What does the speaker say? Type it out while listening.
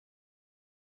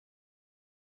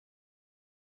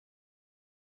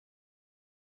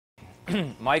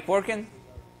Mic working?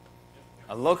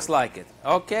 Looks like it.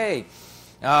 Okay,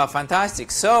 fantastic.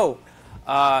 So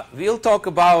we'll talk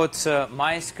about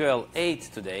MySQL 8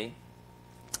 today,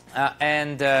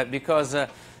 and because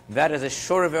that is a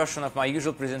shorter version of my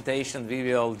usual presentation, we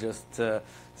will just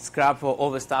scrap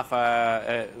all the stuff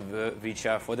which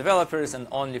are for developers and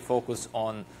only focus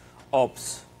on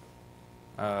ops.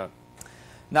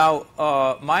 Now,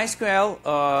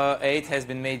 MySQL 8 has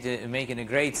been making a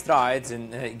great strides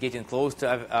in getting close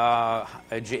to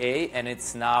GA, and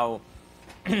it's now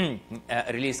a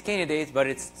release candidate, but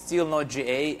it's still not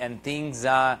GA, and things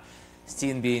are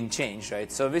still being changed,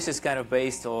 right? So this is kind of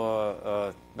based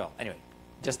on, well, anyway,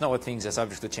 just know what things are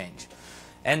subject to change.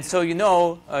 And so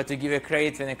to give a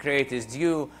credit when a credit is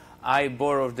due, I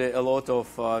borrowed a lot of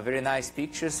very nice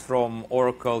pictures from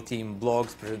Oracle team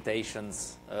blogs,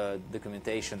 presentations,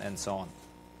 documentation, and so on.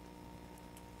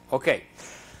 Okay,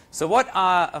 so what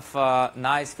are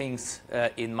nice things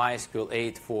in MySQL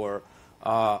 8 for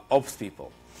ops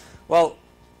people? Well,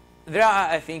 there are,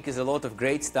 I think, is a lot of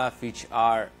great stuff which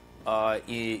are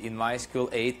in MySQL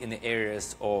 8 in the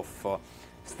areas of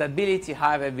stability,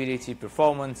 high availability,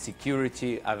 performance,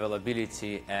 security,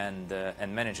 availability, and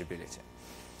manageability.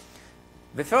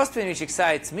 The first thing which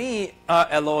excites me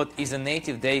a lot is a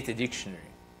native data dictionary,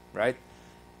 right?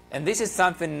 And this is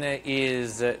something that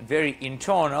is very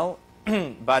internal,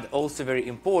 but also very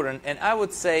important, and I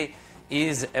would say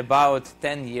is about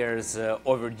 10 years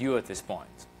overdue at this point.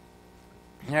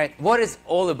 Right? What is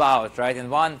all about, right?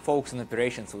 And one folks in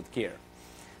operations would care.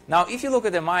 Now, if you look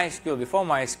at the MySQL before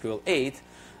MySQL 8,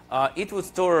 it would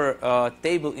store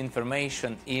table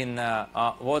information in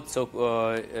what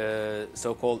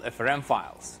so-called FRM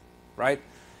files, right?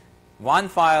 One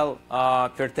file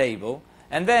per table.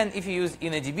 And then if you use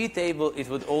in a DB table, it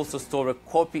would also store a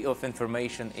copy of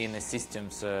information in a system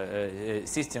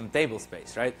table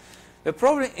space, right? The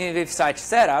problem with such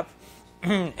setup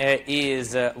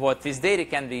is what this data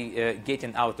can be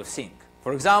getting out of sync.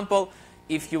 For example,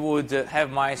 if you would have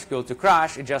MySQL to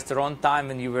crash just around time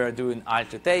when you were doing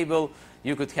alter table,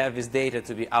 you could have this data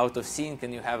to be out of sync,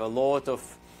 and you have a lot of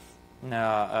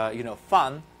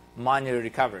fun manually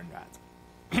recovering that.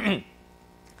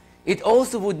 It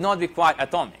also would not be quite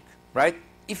atomic, right?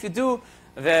 If you do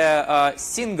the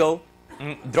single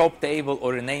drop table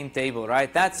or a name table,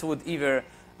 right, that would either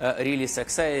really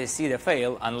succeed or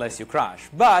fail unless you crash.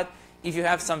 But if you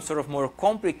have some sort of more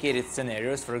complicated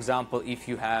scenarios, for example, if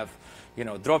you have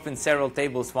dropping several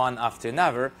tables one after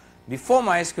another, before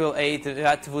MySQL 8,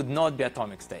 that would not be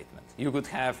atomic statement. You could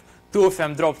have two of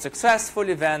them dropped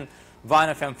successfully, then one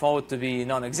of them thought to be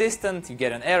non-existent, you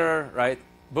get an error, right?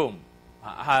 Boom.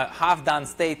 Half-done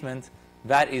statement,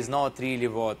 that is not really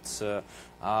what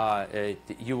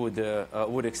you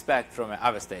would expect from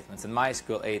other statements, and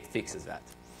MySQL 8 fixes that.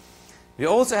 We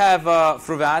also have,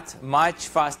 through that, much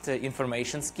faster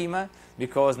information schema,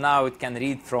 because now it can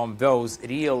read from those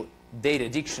real data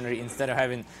dictionary instead of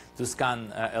having to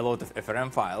scan a lot of FRM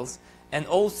files, and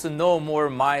also no more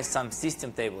MySum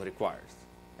system table requires.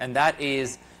 And that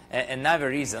is another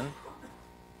reason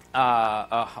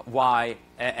why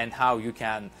and how you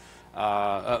can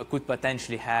could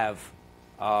potentially have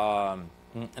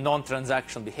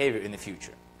non-transactional behavior in the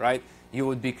future, right? You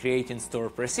would be creating store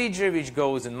procedure which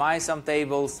goes in MySum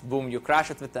tables, boom, you crash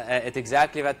it at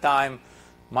exactly that time.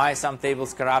 MySum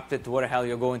tables corrupted, what the hell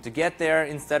you're going to get there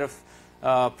instead of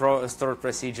stored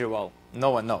procedure? Well,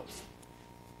 no one knows.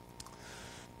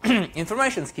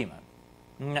 Information schema.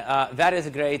 That is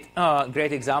a great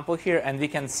example here, and we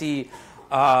can see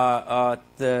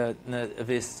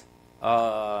this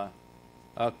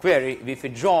query with a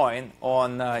join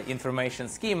on information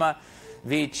schema,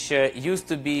 which used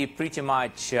to be pretty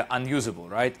much unusable,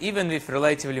 right? Even with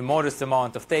relatively modest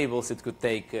amount of tables, it could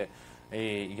take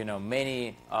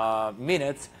many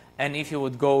minutes, and if you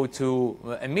would go to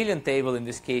a million table in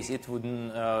this case, it would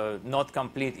not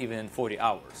complete even in 40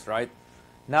 hours, right?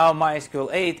 Now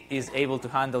MySQL 8 is able to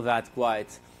handle that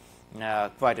quite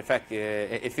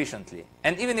efficiently.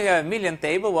 And even if you have a million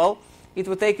table, well, it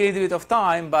would take a little bit of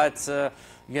time, but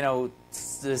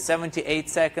 78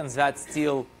 seconds, that's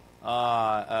still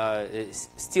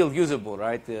usable,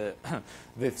 right?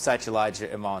 With such a large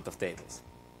amount of tables.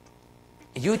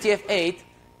 UTF-8,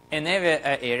 another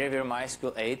area where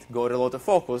MySQL 8 got a lot of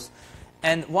focus.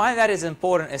 And why that is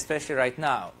important, especially right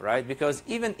now, right? Because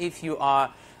even if you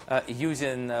are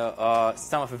using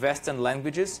some of the Western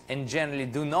languages and generally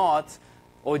do not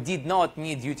or did not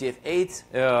need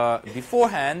UTF-8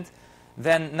 beforehand,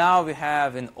 then now we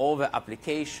have in all the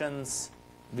applications,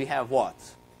 we have what?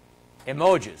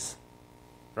 Emojis,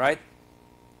 right?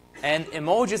 And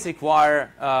emojis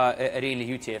require really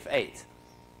UTF-8.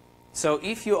 So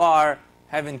if you are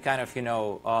having kind of,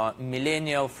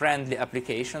 millennial-friendly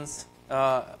applications,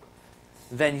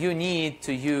 then you need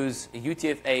to use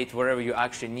UTF-8 wherever you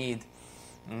actually need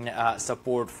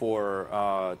support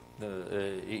for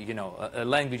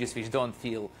languages which don't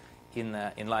feel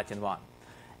in Latin 1.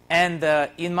 And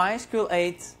in MySQL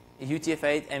 8,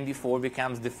 UTF-8 MB4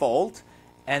 becomes default,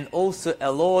 and also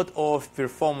a lot of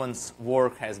performance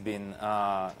work has been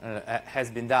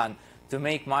done to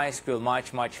make MySQL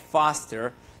much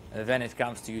faster when it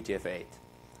comes to UTF-8.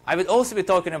 I would also be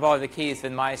talking about the case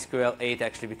when MySQL 8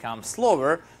 actually becomes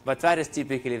slower, but that is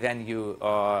typically when you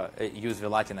use the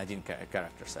Latin 19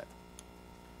 character set.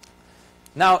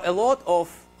 Now, a lot of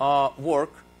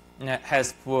work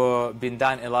has been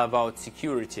done about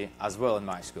security as well in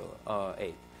MySQL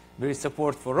 8. There is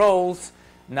support for roles.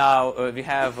 Now, we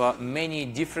have many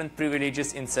different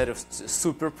privileges instead of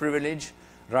super privilege,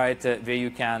 right, where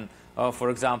you can, for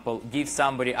example, give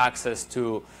somebody access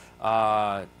to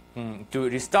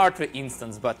restart the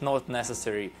instance, but not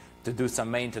necessary to do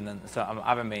some maintenance, some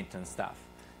other maintenance stuff.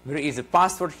 There is a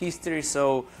password history,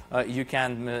 so you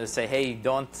can say, hey, we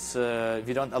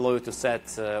don't allow you to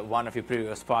set one of your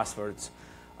previous passwords.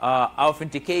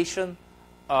 Authentication,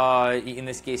 in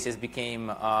this case, has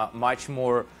become much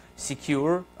more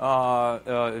secure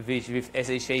with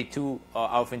SHA-2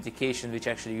 authentication, which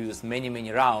actually uses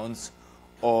many rounds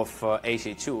of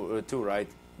SHA-2, right,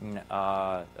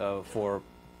 for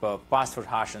password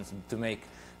hashes to make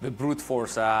the brute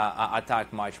force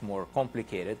attack much more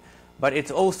complicated. But it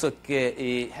also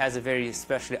it has a very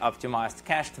specially optimized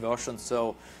cached version,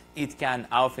 so it can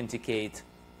authenticate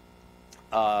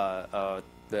very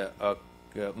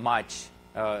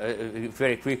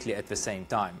quickly at the same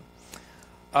time.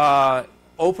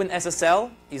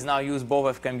 OpenSSL is now used both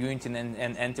as community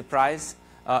and enterprise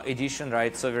edition,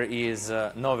 right? So there is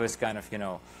no this kind of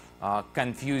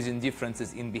confusing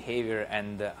differences in behavior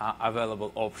and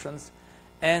available options.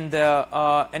 And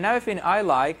another thing I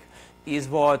like is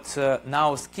what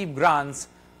now skip grants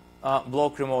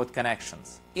block remote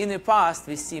connections. In the past,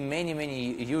 we see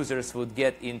many users would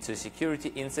get into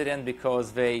security incident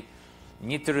because they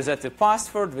need to reset the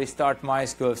password, they start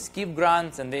MySQL skip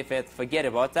grants, and they forget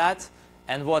about that.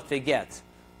 And what they get?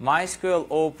 MySQL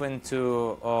open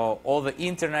to all the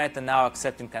internet and now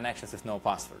accepting connections with no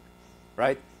password,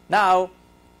 right? Now,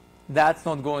 that's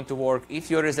not going to work. If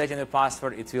you're resetting the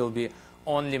password, it will be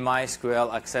only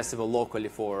MySQL accessible locally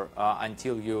for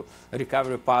until you recover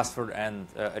the password and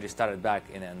restart it back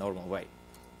in a normal way.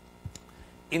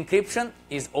 Encryption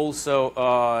is also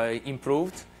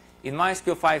improved. In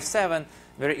MySQL 5.7,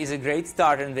 there is a great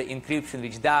start in the encryption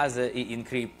which does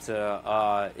encrypt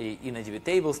InnoDB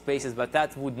table spaces, but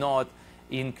that would not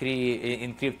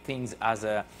encrypt things as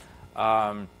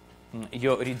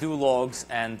your redo logs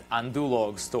and undo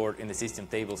logs stored in the system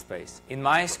table space. In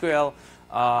MySQL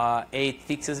 8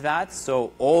 fixes that,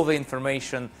 so all the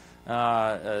information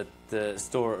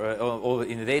stored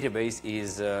in the database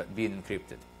is being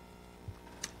encrypted.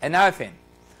 Another thing,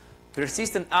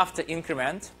 persistent after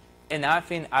increment. Another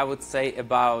thing I would say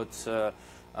about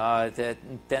the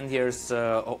 10 years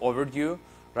overdue,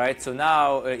 right? So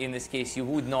now, in this case, you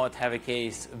would not have a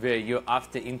case where your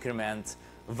after increment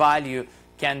value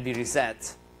can be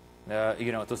reset,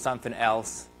 to something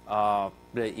else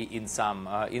in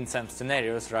some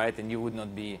scenarios, right? And you would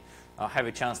not be have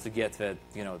a chance to get the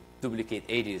duplicate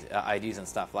IDs and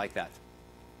stuff like that.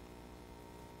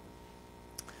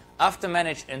 After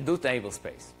manage and do table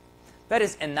space. That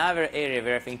is another area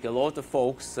where I think a lot of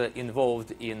folks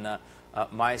involved in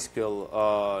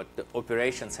MySQL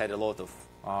operations had a lot of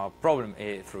problem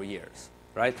through years,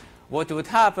 right? What would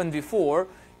happen before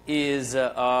is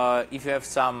if you have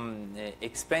some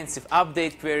expensive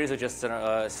update queries or just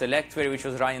a select query which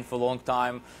was running for a long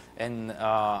time, and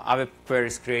other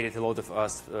queries created a lot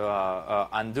of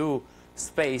undo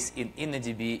space in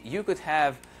InnoDB, you could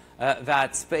have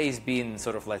that space being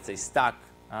sort of, let's say, stuck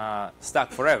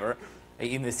forever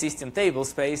in the system table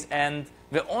space, and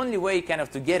the only way kind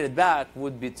of to get it back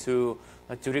would be to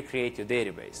recreate your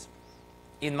database.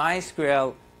 In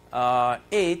MySQL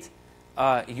 8,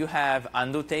 you have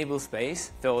undo table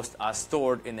space. Those are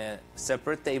stored in a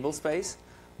separate table space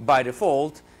by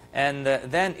default, and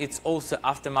then it's also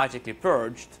automatically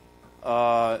purged.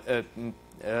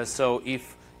 So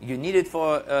if you need it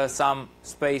for some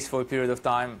space for a period of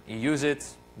time, you use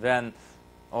it, then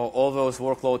all those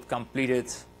workload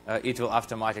completed, it will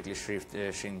automatically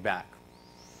shrink back.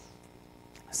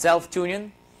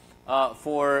 Self-tuning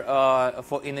for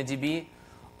InnoDB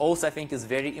also I think is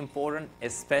very important,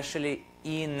 especially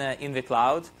in the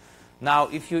cloud, Now,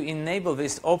 if you enable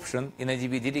this option in a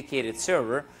DB dedicated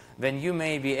server, then you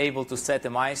may be able to set a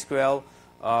MySQL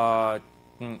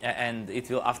and it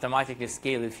will automatically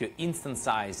scale if your instance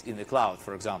size in the cloud,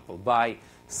 for example, by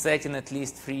setting at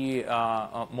least 3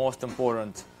 most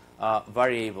important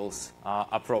variables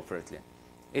appropriately.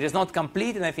 It is not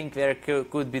complete, and I think there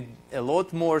could be a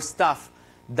lot more stuff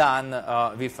done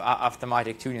with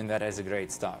automatic tuning. That is a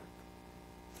great start.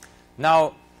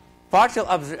 Now, partial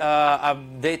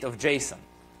update of JSON.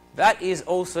 That is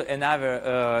also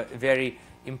another very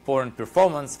important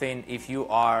performance thing if you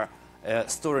are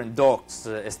storing docs,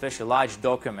 especially large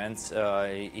documents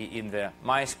in the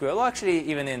MySQL, or actually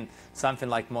even in something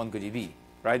like MongoDB,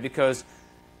 right? Because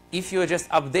if you're just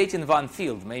updating one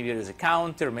field, maybe there's a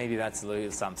counter, maybe that's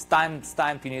some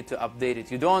stamp you need to update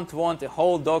it. You don't want a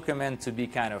whole document to be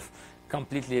kind of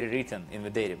completely rewritten in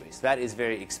the database. That is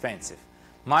very expensive.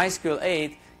 MySQL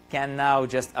 8 can now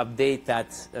just update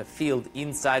that field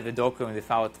inside the document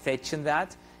without fetching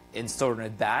that and storing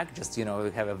it back. Just, you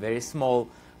know, have a very small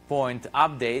point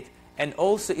update, and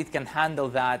also it can handle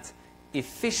that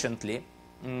efficiently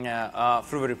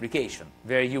through the replication,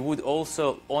 where you would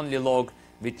also only log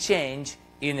the change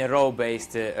in a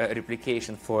row-based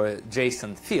replication for a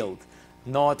JSON field,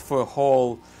 not for a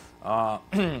whole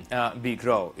big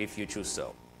row if you choose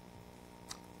so.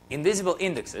 Invisible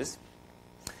indexes.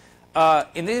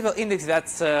 Invisible index,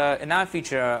 that's another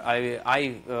feature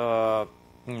I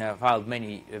filed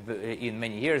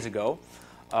many years ago.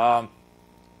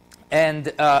 And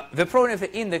the problem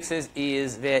with indexes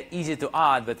is they're easy to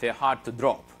add, but they're hard to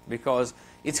drop, because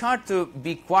it's hard to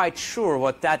be quite sure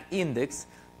what that index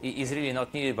is really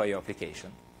not needed by your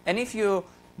application. And if you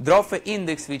drop an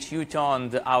index which you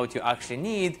turned out you actually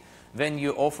need, then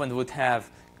you often would have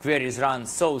queries run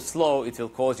so slow it will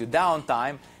cause you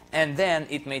downtime, and then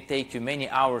it may take you many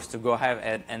hours to go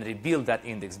ahead and rebuild that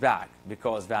index back,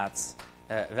 because that's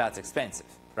expensive,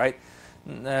 right?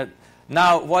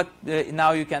 Now, what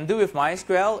now you can do with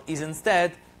MySQL is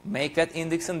instead make that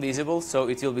index invisible, so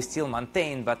it will be still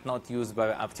maintained but not used by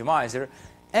the optimizer.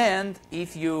 And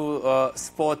if you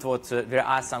spot what there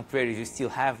are some queries you still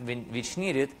have which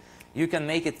need it, you can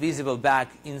make it visible back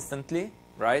instantly,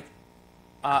 right?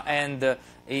 And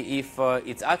if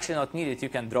it's actually not needed, you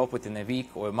can drop it in a week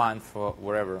or a month or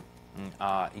wherever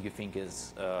you think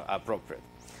is appropriate.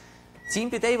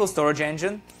 TMP table storage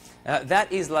engine.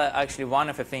 That is actually one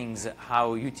of the things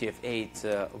how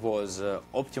UTF-8 was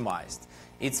optimized.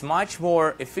 It's much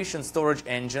more efficient storage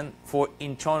engine for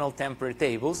internal temporary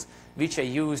tables, which are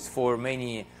used for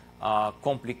many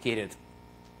complicated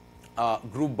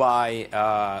group by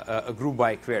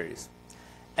queries.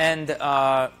 And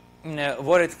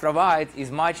what it provides is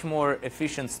much more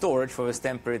efficient storage for this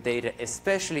temporary data,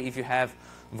 especially if you have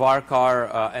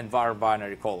varchar and var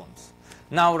binary columns.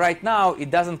 Now, right now, it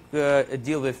doesn't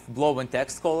deal with blob and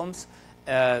text columns.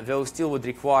 Those still would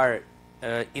require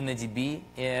in a DB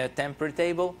temporary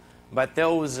table, but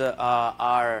those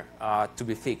are to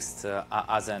be fixed,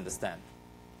 as I understand.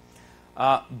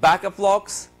 Backup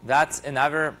logs, that's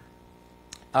another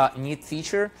neat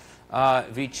feature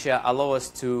which allow us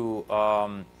to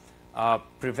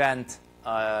prevent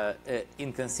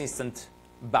inconsistent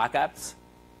backups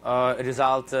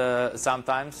result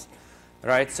sometimes.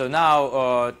 Right, so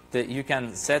now you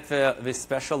can set this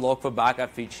special log for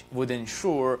backup, which would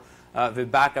ensure the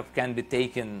backup can be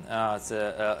taken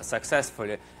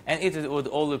successfully, and it would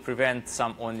only prevent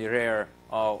some only rare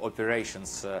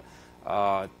operations.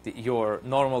 Your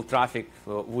normal traffic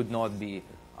would not be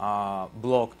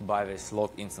blocked by this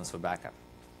log instance for backup.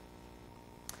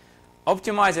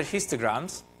 Optimizer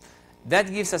histograms.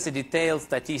 That gives us a detailed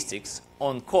statistics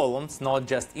on columns, not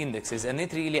just indexes, and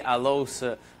it really allows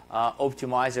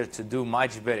optimizer to do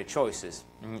much better choices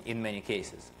in many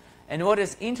cases. And what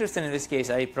is interesting in this case,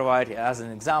 I provide as an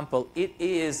example, it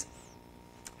is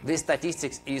this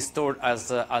statistics is stored as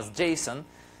JSON,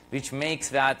 which makes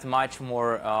that much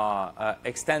more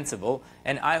extensible.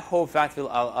 And I hope that will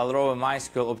allow a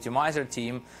MySQL optimizer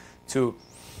team to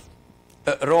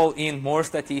roll in more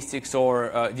statistics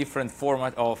or different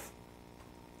format of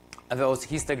those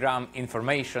histogram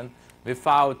information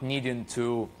without needing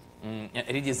to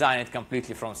redesign it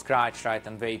completely from scratch, right,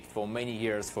 and wait for many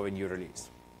years for a new release.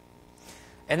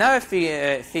 Another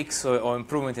fix or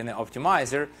improvement in the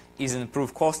optimizer is an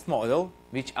improved cost model,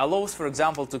 which allows, for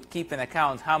example, to keep an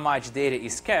account how much data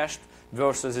is cached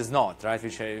versus is not, right,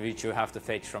 which you have to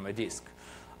fetch from a disk.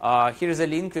 Here's a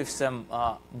link with some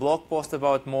blog post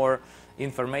about more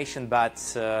information,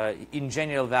 but in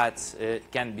general that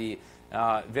can be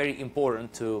very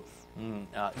important to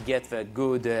get the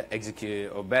good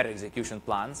better execution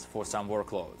plans for some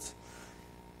workloads.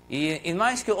 In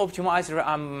MySQL Optimizer,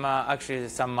 actually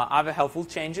some other helpful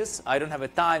changes. I don't have a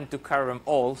time to cover them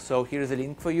all, so here's a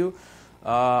link for you.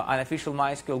 An official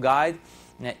MySQL guide.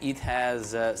 It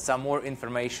has some more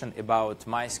information about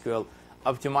MySQL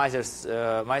optimizers,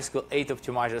 MySQL 8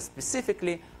 optimizers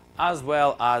specifically, as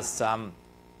well as some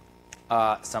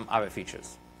other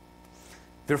features.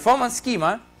 Performance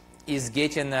schema is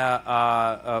getting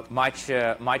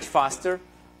much faster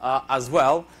as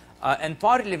well. And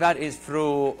partly that is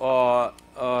through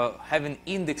having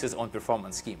indexes on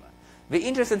performance schema. The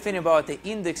interesting thing about the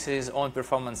indexes on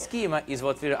performance schema is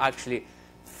what we're actually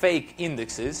fake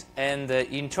indexes, and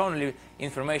internally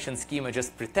information schema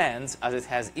just pretends as it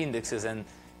has indexes, and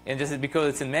just because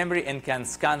it's in memory and can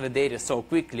scan the data so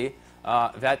quickly,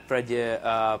 that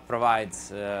provides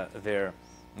their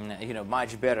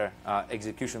much better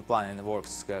execution plan, and it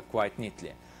works quite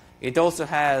neatly. It also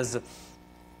has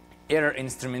error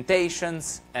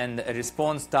instrumentations and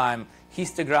response time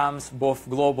histograms, both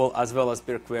global as well as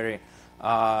per query,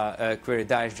 query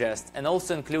digest, and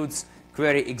also includes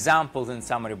query examples in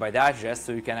summary by digest,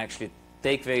 so you can actually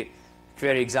take the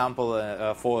query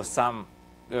example for some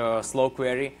slow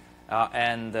query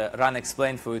and run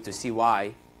explain for you to see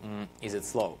why is it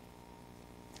slow.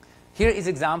 Here is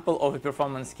example of a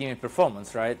performance schema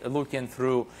performance, right? Looking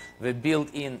through the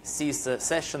built-in sys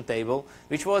session table,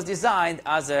 which was designed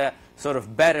as a sort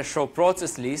of better show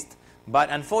process list, but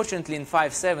unfortunately in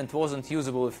 5.7 it wasn't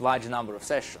usable with large number of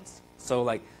sessions. So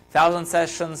like 1,000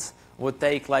 sessions would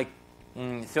take like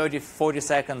 30, 40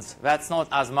 seconds. That's not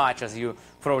as much as you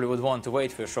probably would want to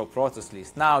wait for a show process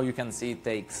list. Now you can see it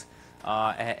takes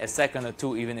a second or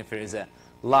two, even if there is a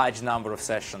large number of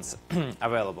sessions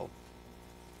available.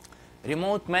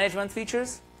 Remote management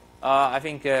features. I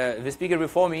think the speaker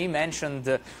before me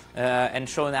mentioned and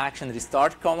shown in action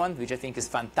restart command, which I think is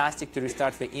fantastic to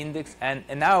restart the index. And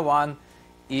another one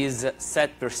is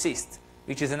set persist,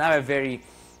 which is another very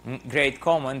great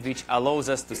command which allows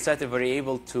us to set a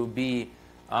variable to be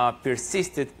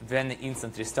persisted when the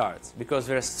instance restarts. Because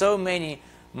there are so many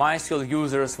MySQL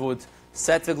users would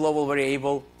set the global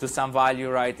variable to some value,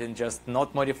 right, and just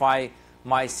not modify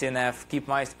MyCNF, keep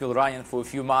MySQL running for a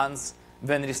few months,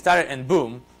 then restart it, and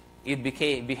boom, it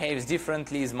behaves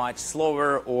differently, is much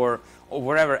slower, or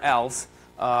whatever else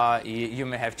you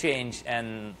may have changed,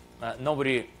 and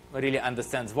nobody really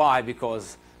understands why,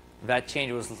 because that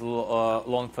change was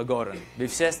long forgotten.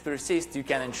 With set persist, you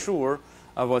can ensure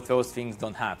what those things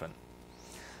don't happen.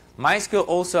 MySQL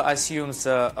also assumes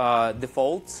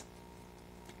defaults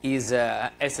is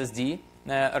SSD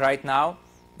right now,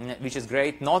 which is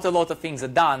great. Not a lot of things are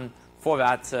done for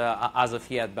that as of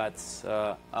yet,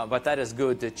 but that is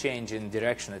good change in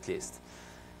direction at least.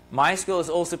 MySQL is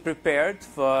also prepared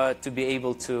to be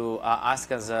able to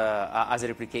ask as a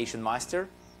replication master.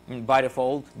 By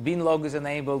default, bin log is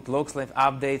enabled, log slave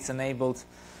updates enabled,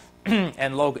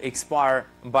 and log expire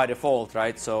by default,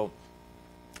 right? So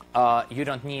you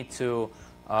don't need to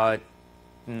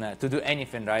do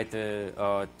anything, right,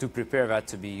 to prepare that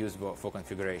to be usable for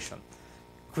configuration.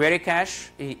 Query cache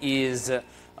is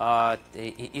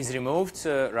removed,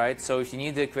 right? So if you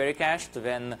need the query cache,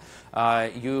 then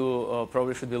you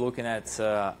probably should be looking at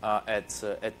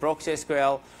proxy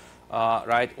SQL,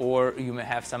 right? Or you may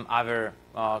have some other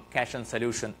caching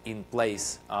solution in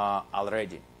place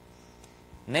already.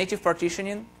 Native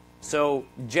partitioning. So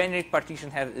generic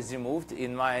partition is removed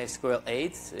in MySQL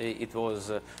 8. It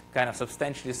was kind of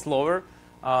substantially slower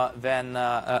than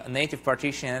native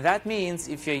partitioning. And that means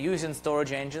if you're using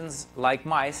storage engines like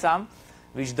MySum,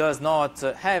 which does not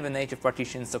have a native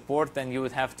partition support, then you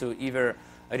would have to either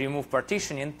remove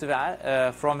partitioning to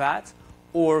that, from that,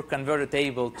 or convert a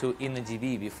table to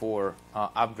InnoDB before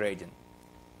upgrading.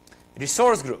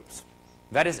 Resource groups.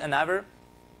 That is another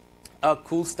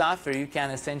cool stuff where you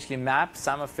can essentially map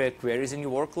some of the queries in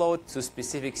your workload to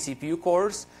specific CPU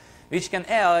cores, which can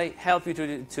A, help you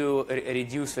to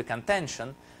reduce the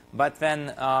contention, but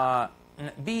then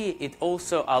B, it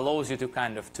also allows you to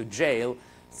kind of to jail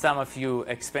some of your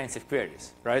expensive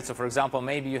queries, right? So for example,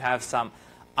 maybe you have some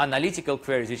analytical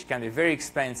queries which can be very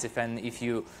expensive, and if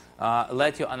you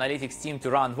let your analytics team to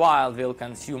run while they'll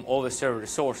consume all the server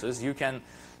resources, you can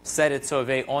set it so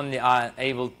they only are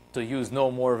able to use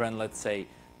no more than, let's say,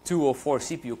 2 or 4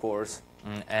 CPU cores,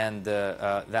 and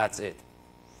that's it.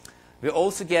 We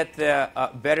also get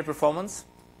better performance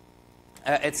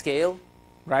at scale,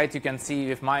 right? You can see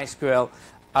with MySQL,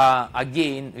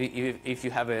 again, if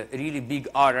you have a really big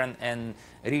RN and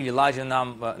really large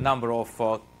number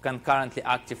of concurrently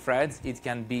active threads, it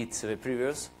can beat the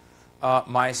previous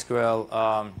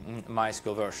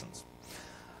MySQL versions.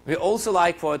 We also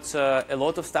like what a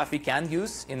lot of stuff we can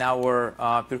use in our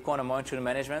Percona monitoring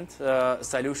management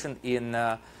solution in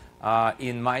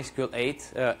MySQL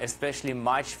 8, especially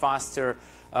much faster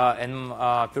and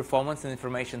performance and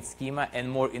information schema and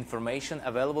more information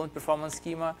available in performance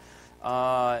schema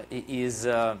is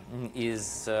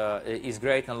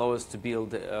great and allows us to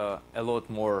build a lot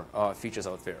more features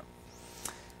out there.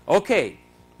 Okay,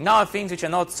 now things which are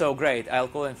not so great, I'll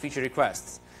call them feature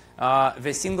requests.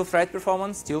 The single thread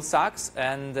performance still sucks,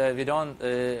 and we don't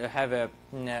have a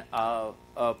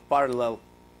parallel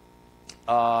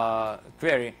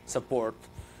query support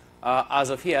as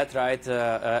of yet, right?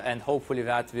 And hopefully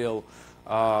that will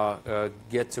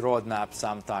get to roadmap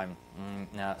sometime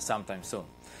soon.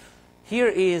 Here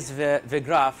is the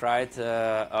graph, right,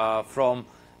 from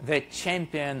the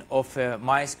champion of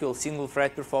MySQL single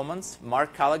thread performance,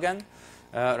 Mark Callaghan.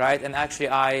 Right, and actually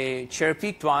I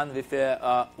cherry-picked one with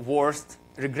a worst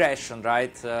regression,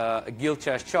 right, guilt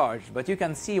as charged. But you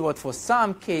can see what for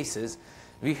some cases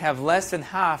we have less than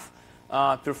half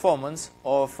performance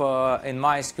of in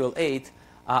MySQL 8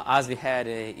 as we had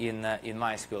in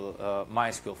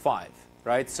MySQL 5,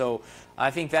 right? So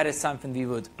I think that is something we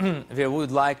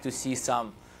would like to see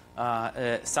some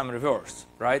reverse,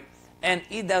 right? And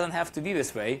it doesn't have to be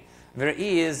this way. There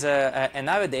is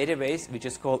another database which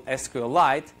is called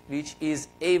SQLite, which is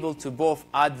able to both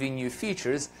add the new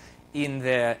features in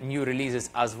the new releases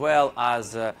as well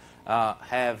as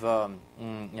have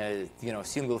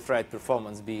single thread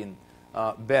performance being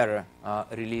better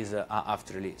release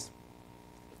after release.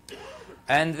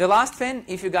 And the last thing,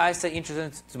 if you guys are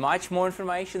interested in much more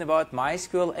information about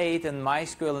MySQL 8 and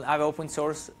MySQL and other open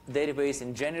source database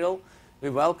in general, we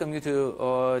welcome you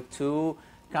to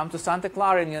come to Santa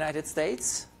Clara in the United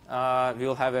States. We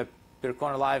will have a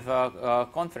Percona Live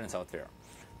conference out there.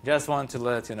 Just want to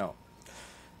let you know.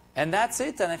 And that's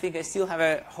it. And I think I still have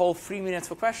a whole 3 minutes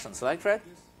for questions. Right, Fred?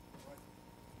 Yes.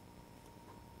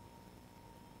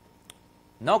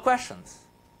 No questions?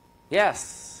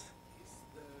 Yes. Is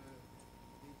the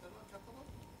internal catalog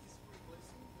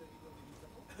replacing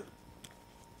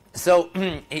the So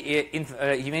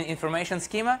you mean information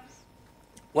schema?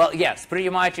 Well, yes, pretty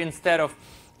much. Instead of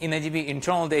InnoDB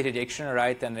internal data dictionary,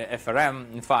 right, and the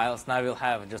FRM files, now we'll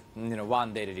have just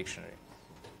one data dictionary.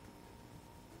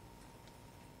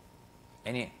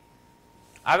 Any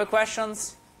other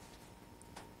questions?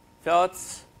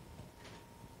 Thoughts?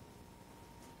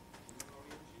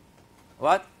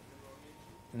 What?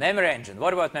 Memory engine.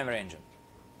 What about memory engine?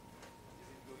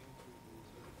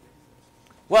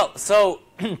 Well, so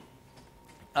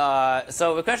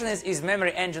so the question is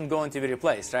memory engine going to be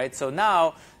replaced, right? So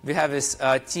now we have this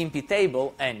TMP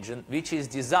table engine, which is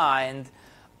designed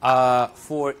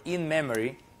for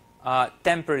in-memory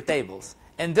temporary tables.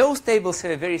 And those tables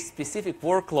have a very specific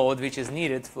workload which is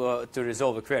needed to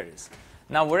resolve the queries.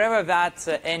 Now, wherever that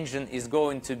engine is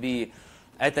going to be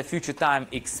at a future time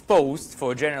exposed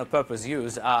for general purpose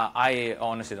use, I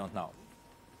honestly don't know.